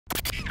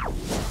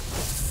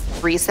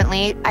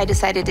Recently, I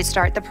decided to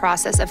start the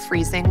process of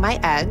freezing my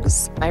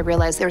eggs. I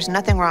realized there's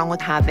nothing wrong with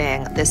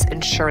having this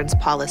insurance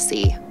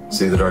policy.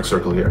 See the dark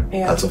circle here?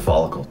 Yeah. That's a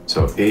follicle.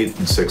 So 8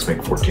 and 6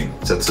 make 14.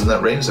 That's in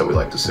that range that we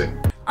like to see.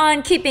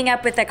 On Keeping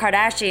Up with the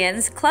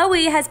Kardashians,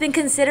 Khloé has been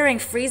considering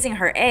freezing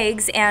her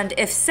eggs, and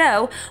if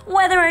so,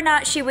 whether or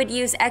not she would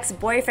use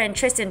ex-boyfriend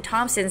Tristan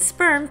Thompson's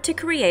sperm to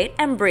create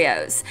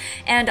embryos.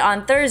 And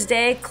on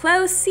Thursday,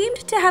 Khloé seemed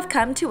to have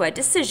come to a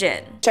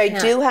decision. I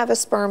do have a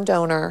sperm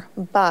donor,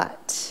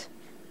 but...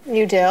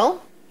 You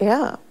do?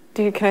 Yeah.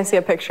 Can I see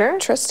a picture?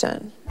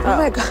 Tristan. Oh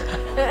my God.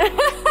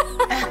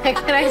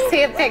 Can I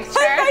see a picture?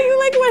 I thought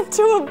you went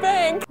to a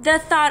bank. The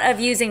thought of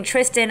using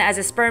Tristan as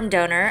a sperm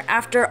donor,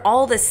 after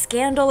all the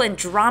scandal and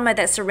drama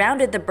that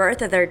surrounded the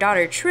birth of their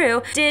daughter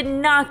True, did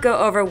not go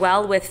over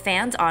well with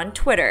fans on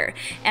Twitter.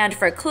 And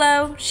for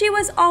Khloé, she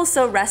was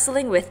also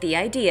wrestling with the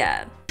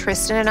idea.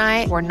 Tristan and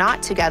I were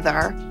not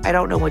together. I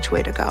don't know which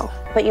way to go.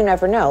 But you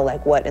never know,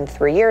 like what, in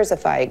 3 years,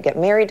 if I get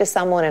married to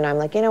someone and I'm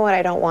like, you know what,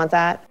 I don't want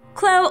that.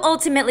 Khloé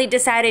ultimately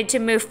decided to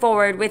move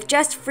forward with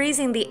just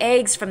freezing the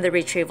eggs from the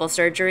retrieval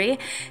surgery,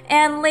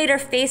 and later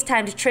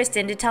FaceTimed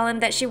Tristan to tell him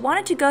that she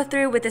wanted to go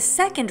through with a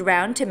second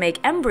round to make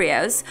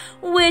embryos,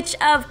 which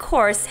of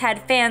course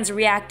had fans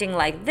reacting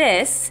like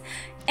this,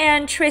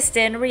 and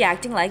Tristan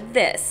reacting like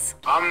this.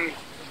 I'm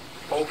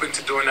open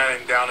to doing that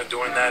and down to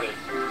doing that,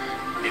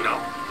 and you know,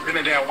 at the end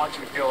of the day, I want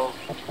you to feel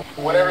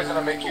whatever's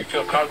gonna make you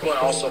feel comfortable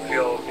and also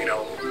feel, you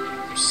know,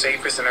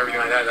 safest and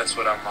everything like that. That's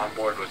what I'm on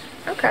board with.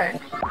 Okay.